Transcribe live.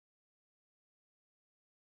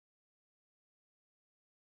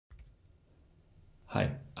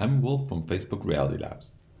Hi, I'm Wolf from Facebook Reality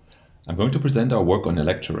Labs. I'm going to present our work on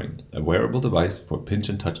ElectroRing, a wearable device for pinch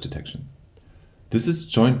and touch detection. This is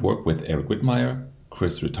joint work with Eric Whitmire,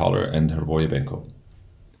 Chris Rittaler, and Hrvoje Benko.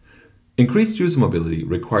 Increased user mobility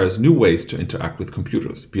requires new ways to interact with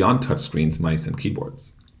computers beyond touchscreens, mice, and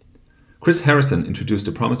keyboards. Chris Harrison introduced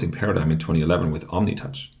a promising paradigm in 2011 with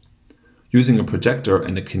Omnitouch. Using a projector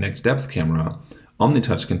and a Kinect depth camera,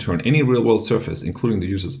 Omnitouch can turn any real-world surface, including the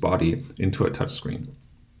user's body, into a touchscreen.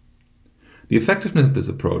 The effectiveness of this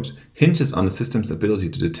approach hinges on the system's ability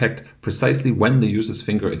to detect precisely when the user's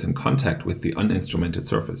finger is in contact with the uninstrumented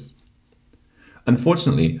surface.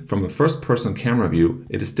 Unfortunately, from a first-person camera view,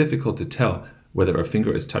 it is difficult to tell whether a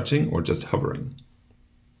finger is touching or just hovering.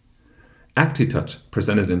 Activetouch,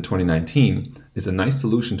 presented in 2019, is a nice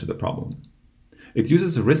solution to the problem. It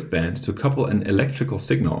uses a wristband to couple an electrical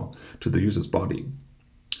signal to the user's body.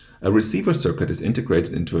 A receiver circuit is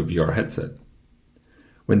integrated into a VR headset.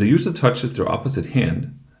 When the user touches their opposite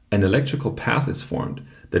hand, an electrical path is formed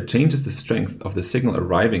that changes the strength of the signal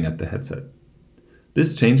arriving at the headset.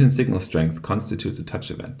 This change in signal strength constitutes a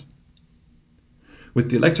touch event.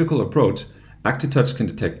 With the electrical approach, Activetouch can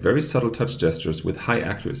detect very subtle touch gestures with high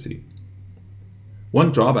accuracy.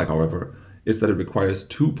 One drawback, however, is that it requires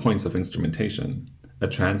 2 points of instrumentation, a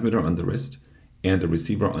transmitter on the wrist and a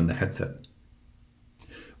receiver on the headset.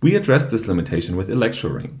 We address this limitation with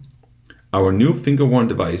ElectroRing, our new finger-worn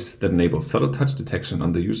device that enables subtle touch detection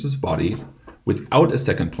on the user's body without a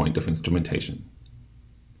second point of instrumentation.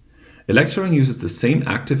 ElectroRing uses the same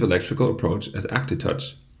active electrical approach as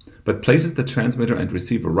Activetouch, but places the transmitter and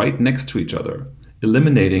receiver right next to each other,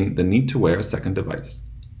 eliminating the need to wear a second device.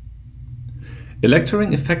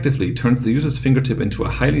 ElectroRing effectively turns the user's fingertip into a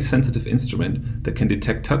highly sensitive instrument that can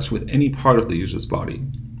detect touch with any part of the user's body.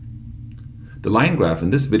 The line graph in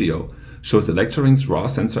this video shows ElectroRing's raw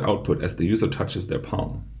sensor output as the user touches their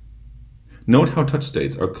palm. Note how touch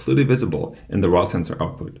states are clearly visible in the raw sensor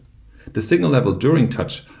output. The signal level during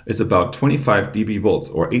touch is about 25 dB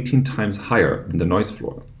or 18 times higher than the noise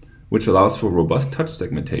floor, which allows for robust touch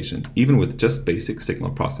segmentation even with just basic signal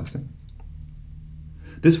processing.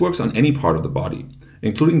 This works on any part of the body,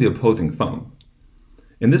 including the opposing thumb.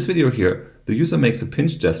 In this video here, the user makes a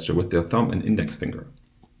pinch gesture with their thumb and index finger.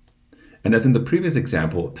 And as in the previous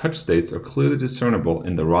example, touch states are clearly discernible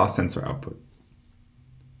in the raw sensor output.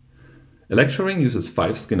 ElectroRing uses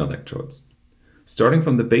 5 skin electrodes. Starting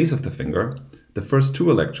from the base of the finger, the first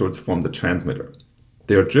 2 electrodes form the transmitter.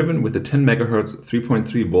 They are driven with a 10 MHz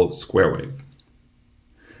 3.3 volt square wave.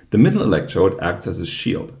 The middle electrode acts as a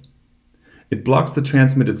shield. It blocks the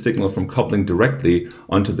transmitted signal from coupling directly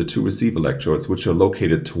onto the 2 receive electrodes, which are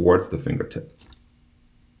located towards the fingertip.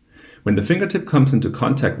 When the fingertip comes into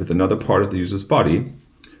contact with another part of the user's body,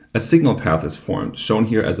 a signal path is formed, shown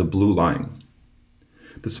here as a blue line.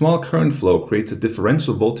 The small current flow creates a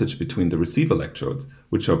differential voltage between the receive electrodes,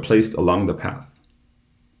 which are placed along the path.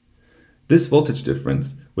 This voltage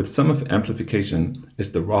difference, with some amplification,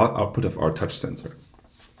 is the raw output of our touch sensor.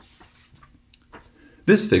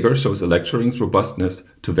 This figure shows ElectroRing's robustness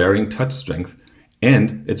to varying touch strength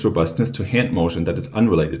and its robustness to hand motion that is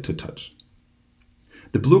unrelated to touch.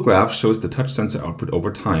 The blue graph shows the touch sensor output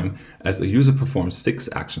over time as a user performs 6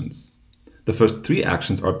 actions. The first 3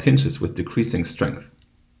 actions are pinches with decreasing strength.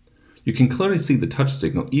 You can clearly see the touch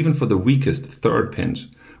signal even for the weakest third pinch,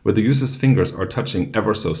 where the user's fingers are touching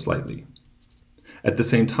ever so slightly. At the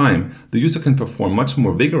same time, the user can perform much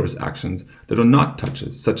more vigorous actions that are not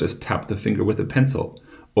touches, such as tap the finger with a pencil,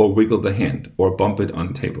 or wiggle the hand, or bump it on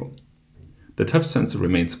a table. The touch sensor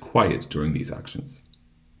remains quiet during these actions.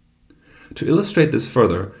 To illustrate this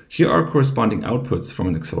further, here are corresponding outputs from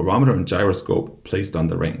an accelerometer and gyroscope placed on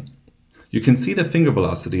the ring. You can see the finger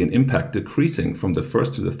velocity and impact decreasing from the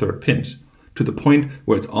first to the third pinch, to the point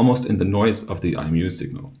where it's almost in the noise of the IMU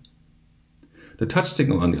signal. The touch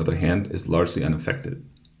signal, on the other hand, is largely unaffected.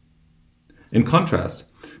 In contrast,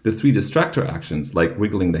 the 3 distractor actions, like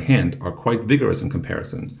wiggling the hand, are quite vigorous in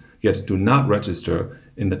comparison, yet do not register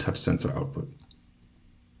in the touch sensor output.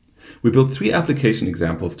 We built 3 application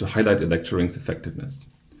examples to highlight ElectroRing's effectiveness.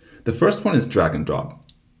 The first one is drag and drop.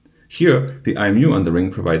 Here, the IMU on the ring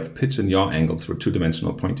provides pitch and yaw angles for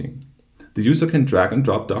 2-dimensional pointing. The user can drag and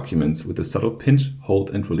drop documents with a subtle pinch, hold,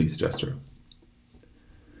 and release gesture.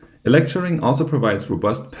 ElectroRing also provides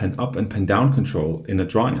robust pen up and pen down control in a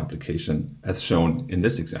drawing application, as shown in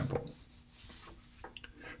this example.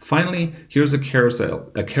 Finally, here's a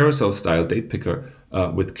carousel-style date picker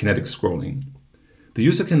with kinetic scrolling. The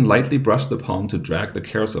user can lightly brush the palm to drag the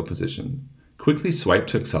carousel position, quickly swipe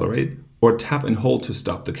to accelerate, or tap and hold to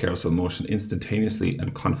stop the carousel motion instantaneously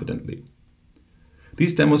and confidently.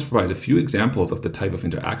 These demos provide a few examples of the type of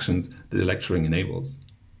interactions that ElectroRing enables.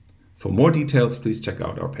 For more details, please check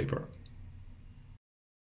out our paper.